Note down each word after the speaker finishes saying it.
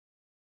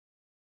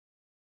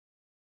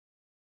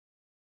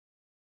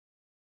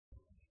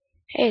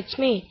Hey, it's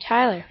me,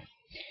 Tyler.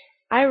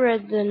 I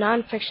read the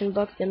nonfiction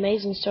book The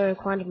Amazing Story of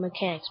Quantum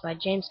Mechanics by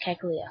James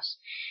Kakalios.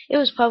 It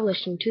was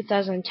published in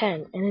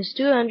 2010 and has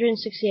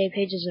 268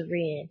 pages of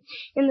reading.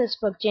 In this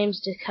book,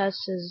 James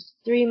discusses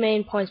three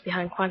main points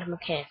behind quantum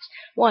mechanics.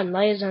 1.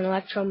 Light is an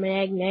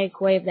electromagnetic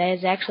wave that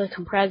is actually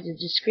comprised of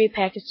discrete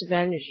packets of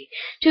energy.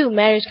 2.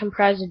 Matter is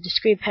comprised of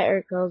discrete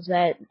particles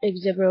that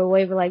exhibit a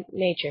wave-like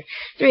nature.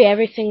 3.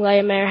 Everything light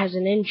and matter has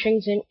an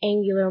intrinsic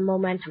angular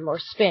momentum, or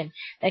spin,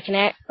 that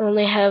can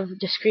only have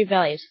discrete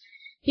values.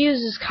 He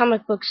uses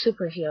comic book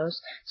superheroes,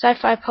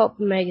 sci-fi pulp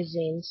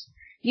magazines,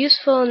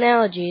 useful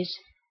analogies,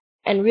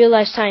 and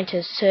real-life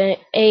scientists to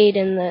aid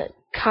in the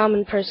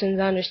common person's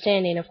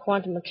understanding of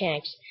quantum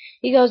mechanics.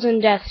 He goes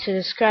in depth to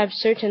describe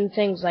certain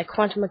things like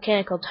quantum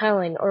mechanical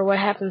tunneling, or what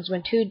happens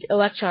when two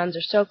electrons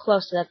are so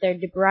close that their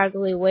de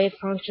Broglie wave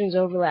functions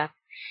overlap.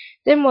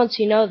 Then once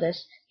you know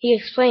this, he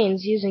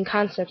explains, using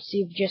concepts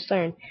you've just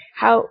learned,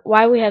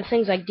 why we have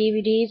things like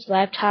DVDs,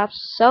 laptops,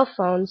 cell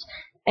phones,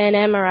 and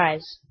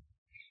MRIs,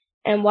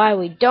 and why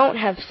we don't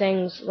have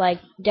things like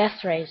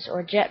death rays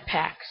or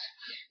jetpacks.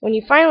 When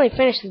you finally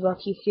finish the book,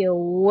 you feel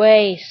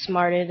way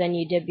smarter than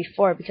you did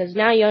before, because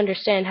now you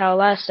understand how a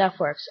lot of stuff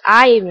works.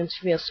 I even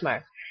feel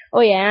smart. Oh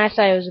yeah, and I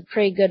thought it was a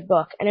pretty good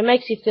book, and it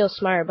makes you feel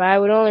smarter, but I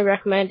would only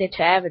recommend it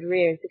to avid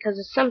readers, because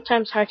it's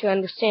sometimes hard to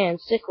understand and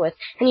stick with,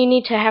 and you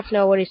need to have to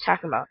know what he's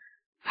talking about.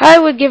 I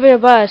would give it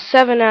about a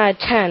 7 out of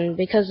 10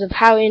 because of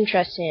how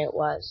interesting it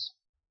was.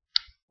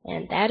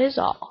 And that is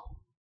all.